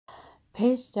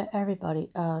Peace to everybody.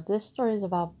 This story is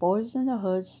about Boyz N the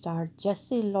Hood star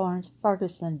Jessie Lawrence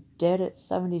Ferguson, dead at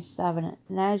 77.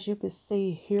 And as you can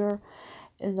see here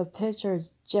in the picture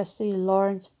is Jessie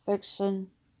Lawrence Ferguson,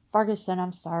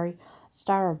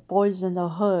 star of Boyz N the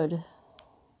Hood.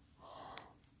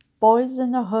 Boyz N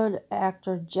the Hood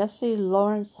actor Jessie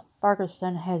Lawrence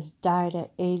Ferguson has died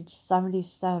at age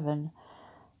 77.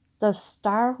 The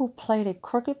star, who played a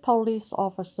crooked police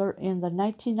officer in the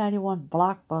 1991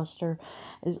 blockbuster,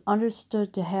 is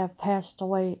understood to have passed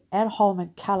away at home in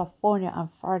California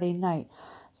on Friday night.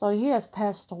 So he has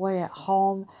passed away at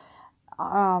home.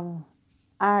 I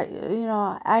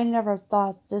never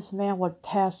thought this man would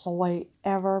pass away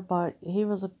ever, but he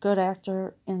was a good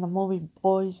actor in the movie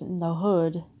Boyz N the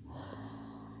Hood.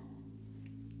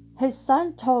 His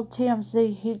son told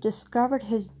TMZ he discovered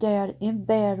his dad in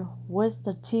bed with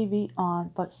the TV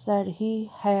on, but said he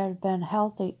had been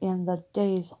healthy in the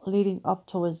days leading up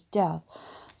to his death.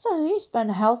 So he's been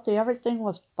healthy, everything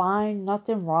was fine,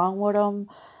 nothing wrong with him.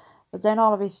 But then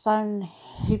all of a sudden,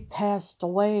 he passed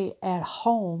away at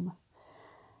home.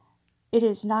 It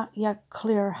is not yet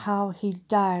clear how he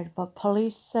died, but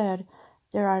police said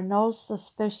there are no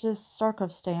suspicious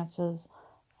circumstances.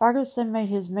 Ferguson made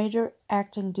his major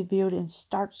acting debut in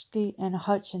Starsky and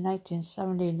Hutch in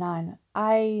 1979.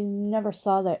 I never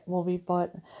saw that movie,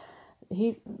 but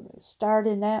he starred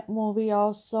in that movie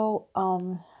also.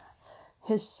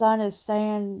 His son is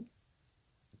saying,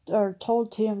 or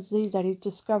told TMZ, that he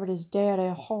discovered his dad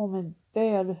at home in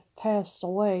bed, passed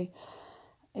away.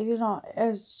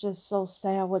 It's just so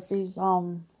sad what these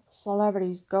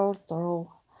celebrities go through.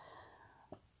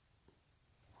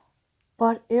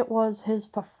 But it was his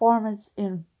performance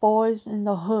in Boyz N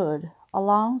the Hood,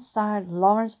 alongside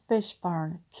Lawrence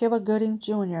Fishburne, Cuba Gooding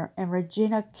Jr., and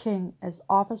Regina King as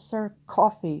Officer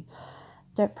Coffee,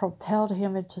 that propelled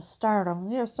him into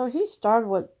stardom. Yeah, so he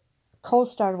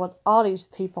co-starred with all these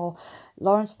people: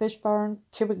 Lawrence Fishburne,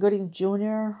 Cuba Gooding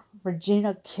Jr.,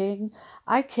 Regina King.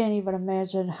 I can't even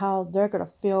imagine how they're going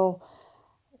to feel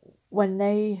when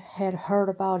they had heard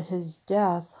about his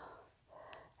death.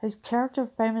 His character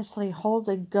famously holds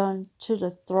a gun to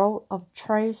the throat of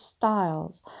Trey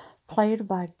Styles, played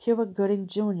by Cuba Gooding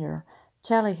Jr.,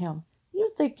 telling him,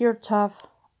 "You think you're tough?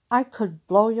 I could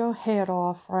blow your head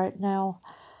off right now.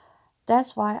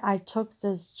 That's why I took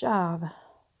this job."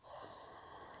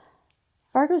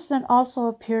 Ferguson also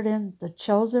appeared in The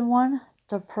Chosen One,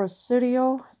 The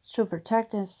Presidio, To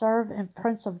Protect and Serve, and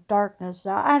Prince of Darkness.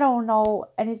 Now, I don't know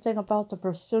anything about The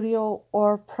Presidio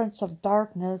or Prince of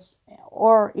Darkness,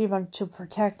 or even To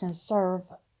Protect and Serve.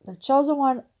 The Chosen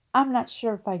One, I'm not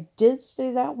sure if I did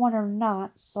see that one or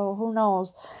not, so who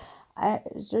knows.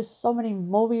 There's just so many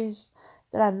movies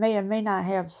that I may or may not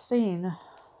have seen.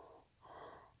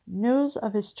 News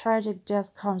of his tragic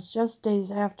death comes just days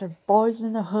after Boyz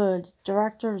N the Hood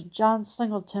director John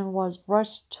Singleton was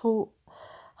rushed to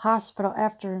hospital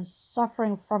after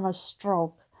suffering from a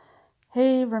stroke.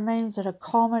 He remains in a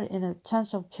coma in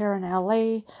intensive care in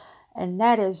LA, and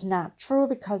that is not true,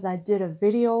 because I did a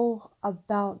video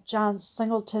about John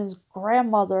Singleton's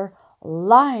grandmother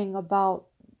lying about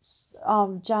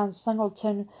John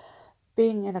Singleton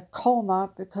being in a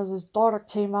coma, because his daughter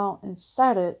came out and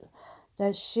said it,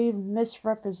 that she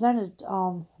misrepresented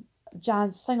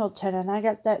John Singleton, and I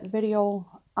got that video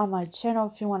on my channel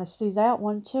if you want to see that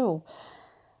one too.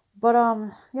 But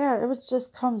yeah, it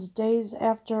just comes days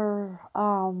after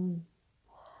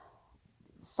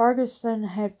Ferguson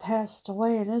had passed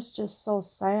away, and it's just so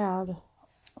sad.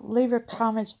 Leave your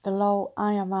comments below.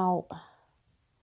 I am out.